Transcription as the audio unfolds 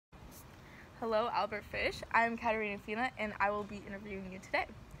Hello, Albert Fish. I'm Katerina Fina, and I will be interviewing you today.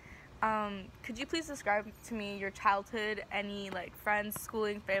 Could you please describe to me your childhood, any friends,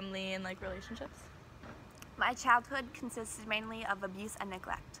 schooling, family, and relationships? My childhood consisted mainly of abuse and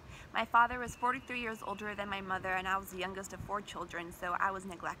neglect. My father was 43 years older than my mother, and I was the youngest of 4 children, so I was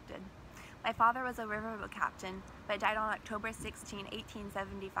neglected. My father was a riverboat captain, but died on October 16,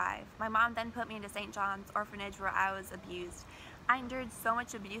 1875. My mom then put me into St. John's Orphanage where I was abused. I endured so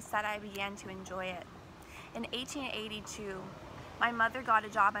much abuse that I began to enjoy it. In 1882, my mother got a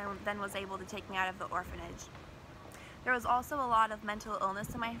job and then was able to take me out of the orphanage. There was also a lot of mental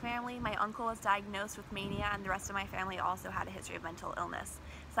illness in my family. My uncle was diagnosed with mania, and the rest of my family also had a history of mental illness,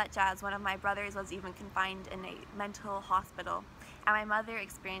 such as one of my brothers was even confined in a mental hospital, and my mother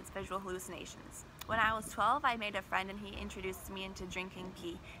experienced visual hallucinations. When I was 12, I made a friend and he introduced me into drinking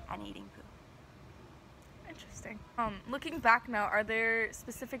pee and eating poo. Interesting. Looking back now, are there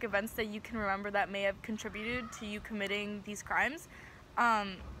specific events that you can remember that may have contributed to you committing these crimes?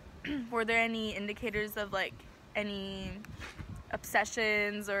 Were there any indicators of any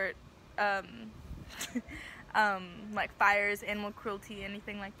obsessions or fires, animal cruelty,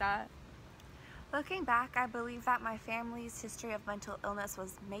 anything like that? Looking back, I believe that my family's history of mental illness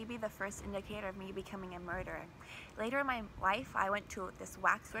was maybe the first indicator of me becoming a murderer. Later in my life, I went to this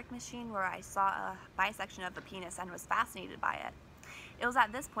waxwork machine where I saw a bisection of the penis and was fascinated by it. It was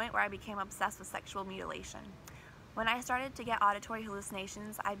at this point where I became obsessed with sexual mutilation. When I started to get auditory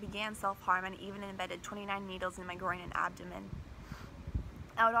hallucinations, I began self-harm and even embedded 29 needles in my groin and abdomen.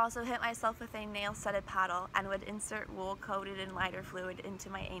 I would also hit myself with a nail-studded paddle and would insert wool coated in lighter fluid into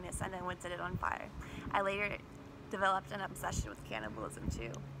my anus and then would set it on fire. I later developed an obsession with cannibalism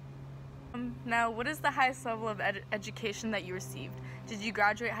too. Now, what is the highest level of education that you received? Did you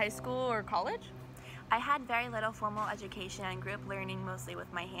graduate high school or college? I had very little formal education and grew up learning mostly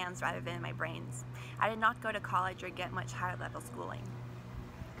with my hands rather than my brains. I did not go to college or get much higher level schooling.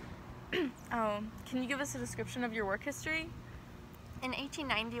 Can you give us a description of your work history? In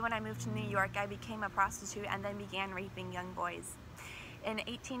 1890, when I moved to New York, I became a prostitute and then began raping young boys. In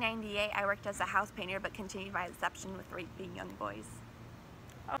 1898, I worked as a house painter but continued my deception with raping young boys.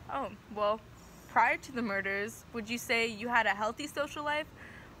 Well, prior to the murders, would you say you had a healthy social life?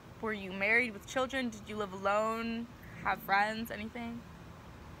 Were you married with children? Did you live alone? Have friends? Anything?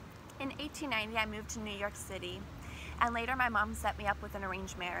 In 1890, I moved to New York City, and later my mom set me up with an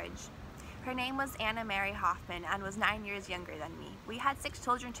arranged marriage. Her name was Anna Mary Hoffman and was 9 years younger than me. We had 6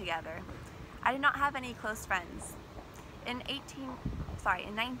 children together. I did not have any close friends. In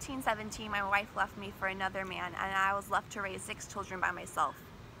 1917, my wife left me for another man, and I was left to raise 6 children by myself.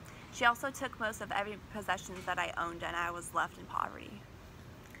 She also took most of every possession that I owned, and I was left in poverty.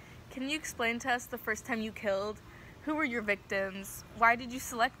 Can you explain to us the first time you killed? Who were your victims? Why did you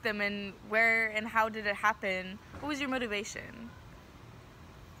select them, and where and how did it happen? What was your motivation?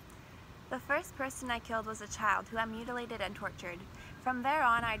 The first person I killed was a child who I mutilated and tortured. From there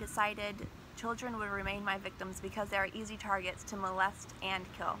on, I decided children would remain my victims because they are easy targets to molest and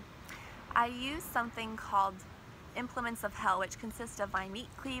kill. I used something called implements of hell, which consist of my meat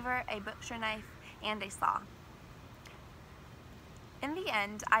cleaver, a butcher knife, and a saw. In the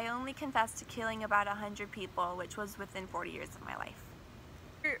end, I only confessed to killing about 100 people, which was within 40 years of my life.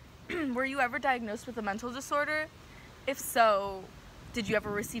 Were you ever diagnosed with a mental disorder? If so, did you ever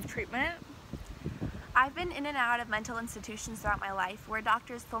receive treatment? I've been in and out of mental institutions throughout my life where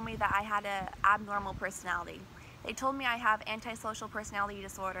doctors told me that I had an abnormal personality. They told me I have antisocial personality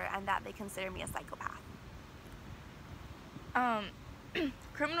disorder and that they consider me a psychopath.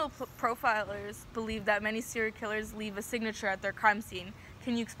 Criminal profilers believe that many serial killers leave a signature at their crime scene.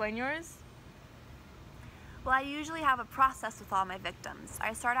 Can you explain yours? Well, I usually have a process with all my victims.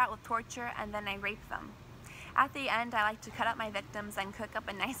 I start out with torture and then I rape them. At the end, I like to cut up my victims and cook up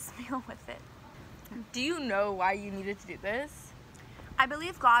a nice meal with it. Do you know why you needed to do this? I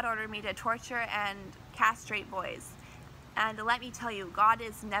believe God ordered me to torture and castrate boys. And let me tell you, God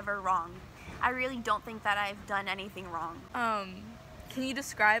is never wrong. I really don't think that I've done anything wrong. Can you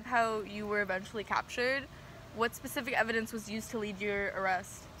describe how you were eventually captured? What specific evidence was used to lead your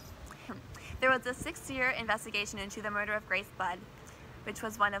arrest? There was a 6-year investigation into the murder of Grace Budd, which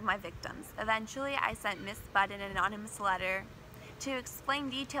was one of my victims. Eventually, I sent Miss Budd an anonymous letter to explain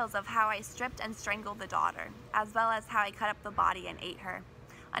details of how I stripped and strangled the daughter, as well as how I cut up the body and ate her.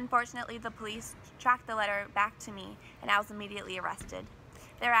 Unfortunately, the police tracked the letter back to me, and I was immediately arrested.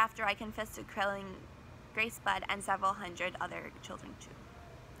 Thereafter, I confessed to killing Grace Budd and several hundred other children too.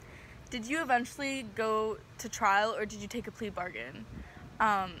 Did you eventually go to trial, or did you take a plea bargain?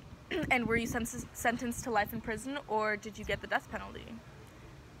 And were you sentenced to life in prison, or did you get the death penalty?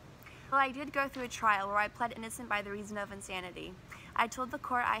 Well, I did go through a trial where I pled innocent by the reason of insanity. I told the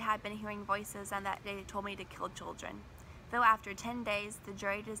court I had been hearing voices and that they told me to kill children. Though after 10 days, the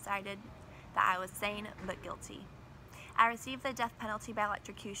jury decided that I was sane but guilty. I received the death penalty by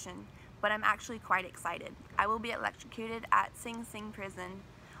electrocution, but I'm actually quite excited. I will be electrocuted at Sing Sing Prison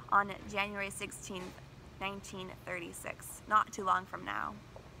on January 16, 1936, not too long from now.